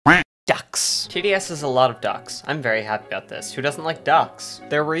ducks. TDS is a lot of ducks. I'm very happy about this. Who doesn't like ducks?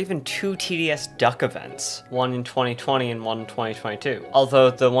 There were even 2 TDS duck events, one in 2020 and one in 2022.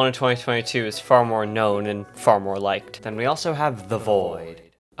 Although the one in 2022 is far more known and far more liked. Then we also have The Void.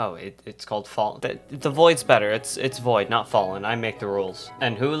 Oh, it's called Fallen. The Void's better. It's Void, not Fallen. I make the rules.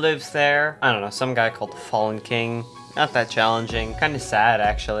 And who lives there? I don't know, some guy called the Fallen King. Not that challenging. Kind of sad,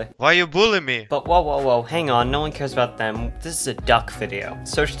 actually. Why you bully me? But whoa, hang on. No one cares about them. This is a duck video.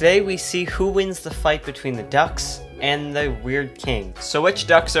 So today we see who wins the fight between the ducks and the weird king. So which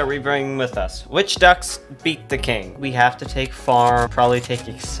ducks are we bringing with us? Which ducks beat the king? We have to take Farm, probably take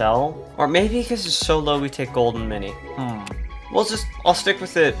Excel. Or maybe because it's so low we take Golden Mini. I'll stick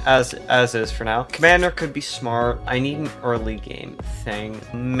with it as is for now. Commander could be smart. I need an early game thing.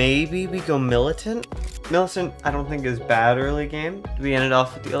 Maybe we go Militant? Militant, I don't think is bad early game. Do we end it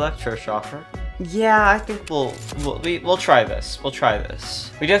off with the Electroshocker? Yeah, I think we'll try this. We'll try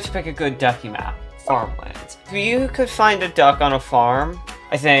this. We do have to pick a good ducky map. Farmlands. If you could find a duck on a farm,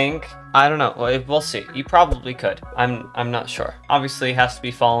 I think. I don't know. We'll see. You probably could. I'm not sure. Obviously, it has to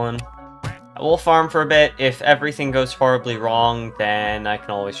be Fallen. We'll farm for a bit. If everything goes horribly wrong, then I can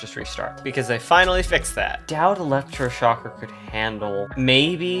always just restart. Because they finally fixed that. Doubt Electroshocker could handle.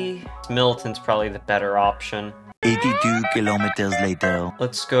 Maybe Militant's probably the better option. 82 kilometers later.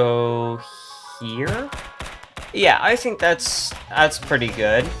 Let's go here. Yeah, I think that's pretty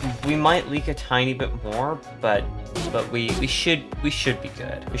good. We might leak a tiny bit more, but we should be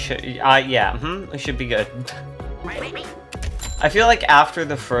good. We should we should be good. I feel like after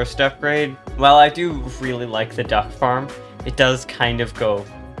the first upgrade, while I do really like the duck farm, it does kind of go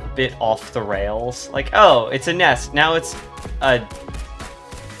a bit off the rails. Like, oh, it's a nest. Now it's a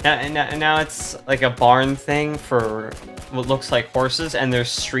now it's like a barn thing for what looks like horses, and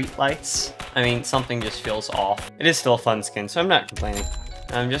there's street lights. I mean, something just feels off. It is still a fun skin, so I'm not complaining.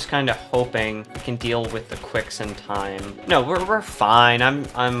 I'm just kind of hoping we can deal with the quicks in time. No, we're fine.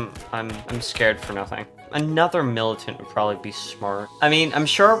 I'm scared for nothing. Another Militant would probably be smart. I mean, I'm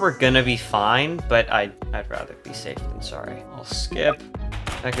sure we're gonna be fine, but I'd rather be safe than sorry. I'll skip.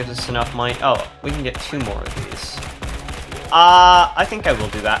 That gives us enough money. Oh, we can get 2 more of these. I think I will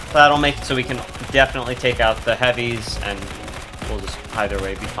do that. That'll make it so we can definitely take out the heavies, and we'll just either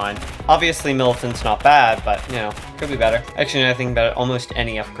way be fine. Obviously, Militant's not bad, but, you know, could be better. Actually, I think about almost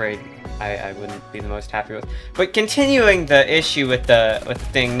any upgrade I wouldn't be the most happy with. But continuing the issue with the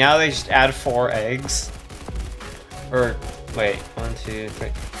thing, now they just add 4 eggs. Or, wait, 1, 2, 3,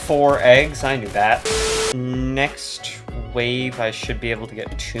 4 eggs, I knew that. Next wave, I should be able to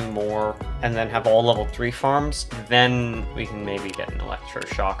get 2 more, and then have all level 3 farms. Then we can maybe get an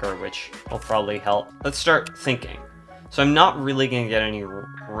Electroshocker, which will probably help. Let's start thinking. So I'm not really going to get any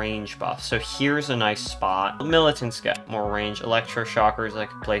range buffs. So here's a nice spot. Militants get more range. Electroshockers I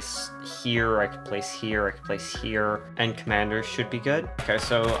could place here, I could place here, I could place here. And Commanders should be good. Okay,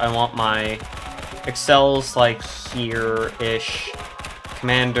 so I want my Excels like here-ish.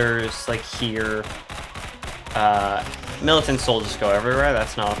 Commanders like here. Militants will just go everywhere,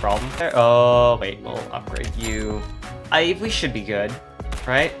 that's not a problem. Oh, wait, we'll upgrade you. We should be good,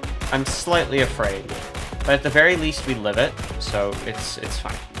 right? I'm slightly afraid. But at the very least, we live it, so it's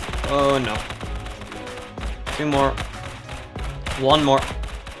fine. Oh, no. 2 more. 1 more.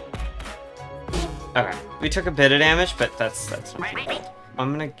 Okay. We took a bit of damage, but that's not too bad.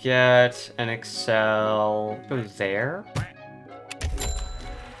 I'm gonna get an Excel. Go there.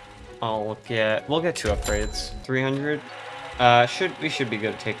 We'll get 2 upgrades. 300. We should be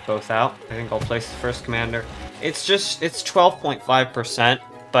good to take both out. I think I'll place the first commander. It's 12.5%,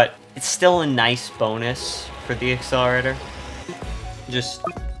 but it's still a nice bonus for the accelerator. Just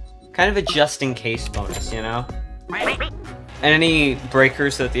kind of a just-in-case bonus, you know? And any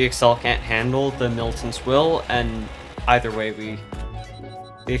breakers that the Excel can't handle, the Militants will, and either way, the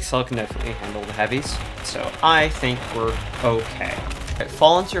Excel can definitely handle the heavies. So I think we're okay. Right,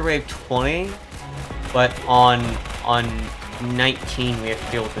 Fallen's your wave 20, but on 19 we have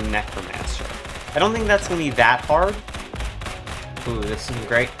to deal with the Necromancer. I don't think that's going to be that hard. Ooh, this is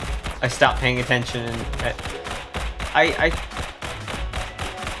great. I stopped paying attention. I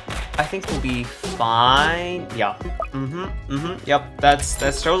think we'll be fine. Yeah. Yep.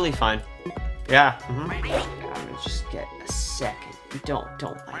 That's totally fine. Yeah. I'm gonna just get a second.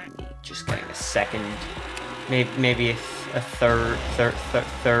 Don't mind me just getting a second. Maybe a third.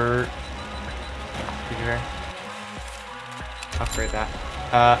 Upgrade that.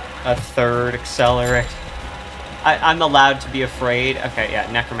 A third accelerate. I'm allowed to be afraid. Okay,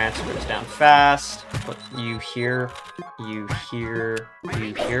 yeah, Necromancer goes down fast. Put you here, you here,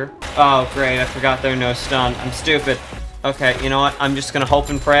 you here. Oh, great, I forgot there are no stun. I'm stupid. Okay, you know what? I'm just gonna hope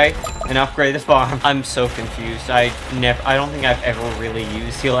and pray and upgrade the farm. I'm so confused. I don't think I've ever really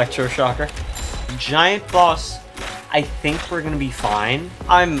used the electroshocker. Giant boss. I think we're gonna be fine.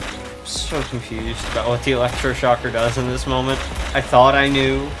 I'm so confused about what the electroshocker does in this moment. I thought I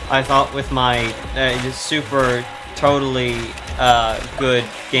knew. I thought with my super totally good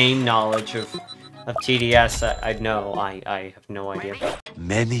game knowledge of TDS, I'd know. I have no idea.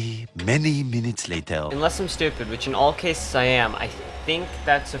 Many minutes later. Unless I'm stupid, which in all cases I am, I think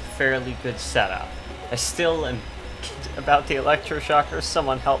that's a fairly good setup. I still am about the electroshocker.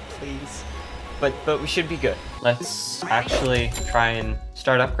 Someone help, please. But we should be good. Let's actually try and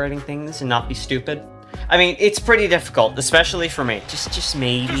start upgrading things and not be stupid. I mean, it's pretty difficult, especially for me. Just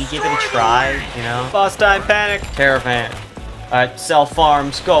maybe give it a try, you know? Boss time panic! Caravan. Sell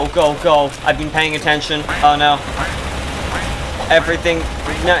farms. Go, go, go. I've been paying attention. Oh no. Everything's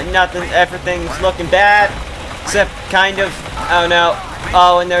looking bad. Except kind of. Oh no.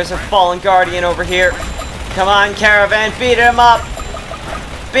 Oh, and there's a fallen guardian over here. Come on, Caravan, beat him up!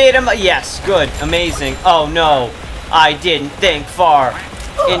 Beat him up! Yes, good, amazing. Oh no, I didn't think far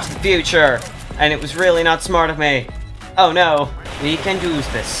into the future, and it was really not smart of me. Oh no, we can do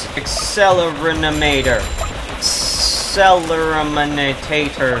this. Accelerinator.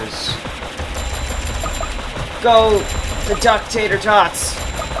 Acceleraminators. Go, the ductator tots.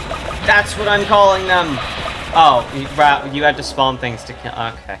 That's what I'm calling them. Oh, you had to spawn things to kill.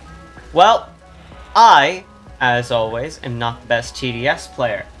 Okay. Well, I, as always, am not the best TDS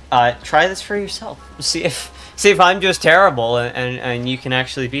player. Try this for yourself. See if I'm just terrible and you can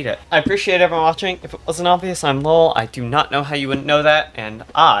actually beat it. I appreciate everyone watching. If it wasn't obvious, I'm Lowell. I do not know how you wouldn't know that, and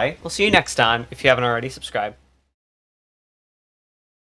I will see you next time if you haven't already subscribed.